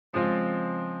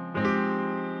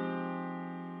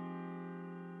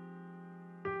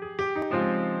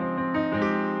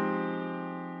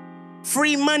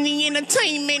Free money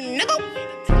entertainment, nigga.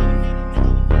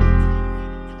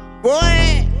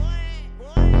 Boy,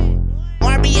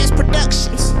 RBS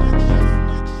Productions.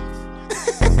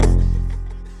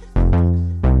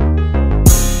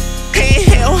 Head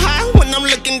held high when I'm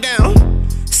looking down.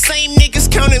 Same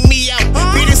niggas counting me out.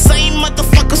 Be the same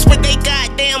motherfuckers with they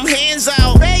goddamn hands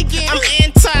out. I'm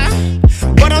anti,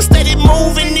 but I'm steady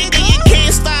moving, nigga. You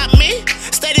can't stop me.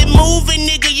 Steady moving,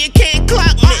 nigga. You can't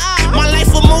clock me. My life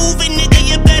a moving, nigga.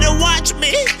 You better watch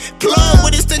me. Plug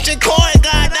with extension cord,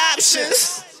 got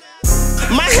options.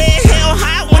 My head held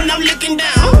high when I'm looking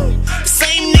down.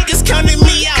 Same niggas counting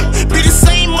me out. Be the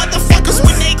same motherfuckers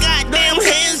with they goddamn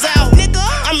hands out.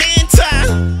 I'm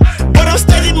anti, but I'm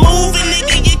steady moving,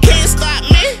 nigga. You can't stop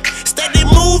me. Steady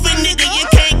moving, nigga. You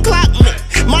can't clock me.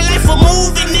 My life a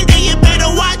moving, nigga. You better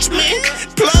watch me.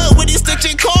 Plug with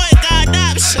extension cord, got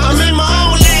options. I'm in my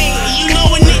own lane. You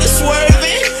know when niggas swerving.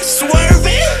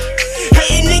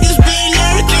 Hating niggas be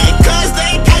lurking, cause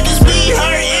they pockets be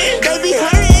hurting. They be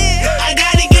hurting. I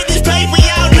gotta get this paper,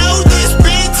 y'all know this.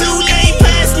 Been too late,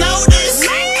 past notice.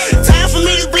 Time for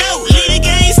me to blow, leave the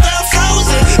game stuff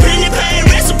frozen. Pen and pad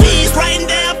recipes, writing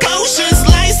down potions.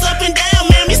 Lights up and down,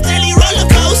 man, me steady roller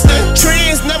coasting.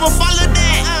 Trends never follow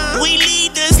that. We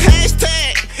lead this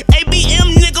hashtag.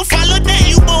 ABM nigga follow that.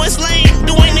 You boys lame,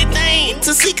 do anything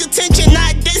to seek attention,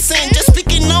 not dissing. Just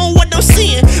speaking on what I'm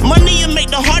seeing. Money will make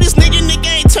the hardest nigga in the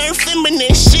game turn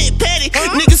feminine. Shit petty.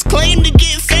 Niggas claim to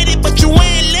get fetted, but you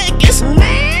ain't leggings.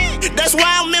 That's why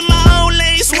I'm in my own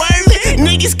lane swerving.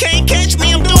 Niggas can't catch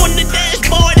me, I'm doing the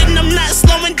dashboard and I'm not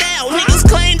slowing down. Niggas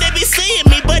claim they be seeing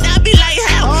me, but I be like,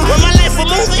 how? When my life a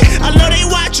moving, I know they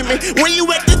watching me. When you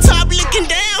at the top looking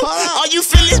down, all you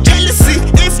feel is jealousy.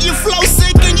 If you flow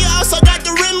sick and you also got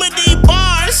the remedy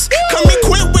bars, come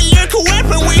equipped with lyrical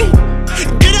weaponry.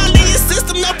 Get all in your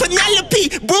system, no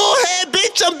Penelope. Bullhead,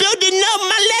 bitch, I'm building up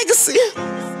my legacy.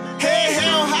 Head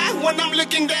held high when I'm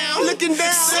looking down.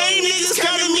 Same niggas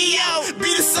counting me out. Be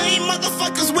the same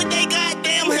motherfuckers with they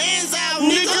goddamn hands out.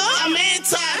 Nigga, I'm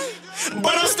anti,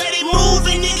 but I'm steady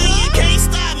moving, nigga. You can't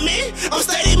stop me. I'm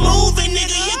steady moving,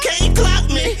 nigga. You can't clock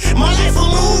me. My life a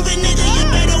moving, nigga. You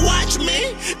better watch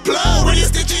me. Plug with a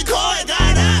stitching cord,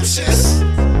 got options.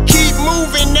 Keep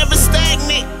moving, never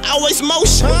stagnant, always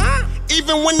motion.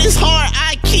 Even when it's hard,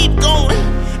 I keep going.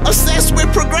 Obsessed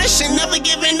with progression, never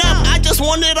giving up. I just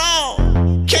want it all.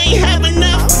 Can't have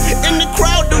enough. In the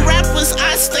crowd, the rappers,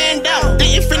 I stand out.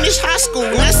 Didn't finish high school,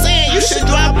 not saying you should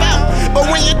drop out.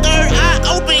 But when your third eye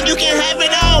open, you can have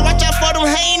it all. Watch out for them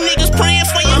hating niggas praying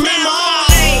for you. I'm in my own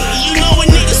lane. You know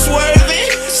when niggas swerving.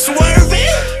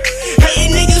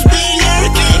 Hating niggas be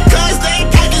lurking, cause they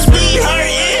pockets be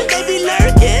hurting. They be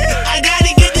lurking. I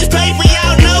gotta get this paper,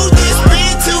 y'all know this.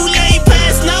 Been too late,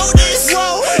 past notice.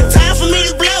 Time for me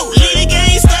to blow, leave the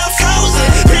game stuff frozen.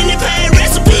 Pen and pad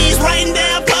recipes, writing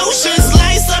down potions.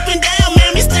 Lights up and down,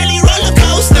 man, me steady roller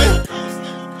coasting.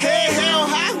 Head held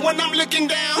high when I'm looking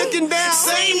down.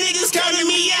 Same niggas counting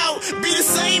me out. Be the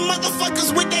same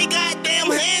motherfuckers with they goddamn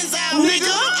hands out.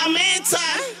 Nigga, I'm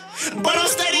anti, but I'm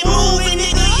steady moving,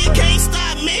 nigga. You can't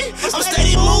stop me. I'm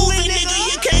steady moving, nigga.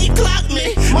 You can't clock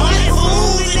me. My life a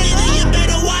moving, nigga. You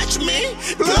better watch me.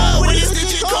 Plug with this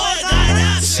stitching cord, got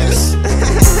options.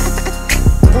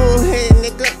 Bullhead,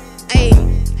 nigga. Ayy,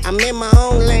 I'm in my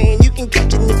own lane. You can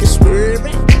catch a nigga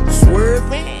swerving.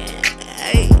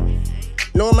 Ayy,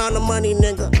 no amount of money,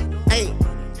 nigga. Ayy,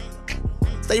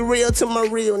 stay real to my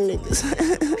real niggas.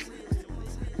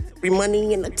 Free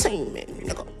money entertainment,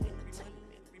 nigga.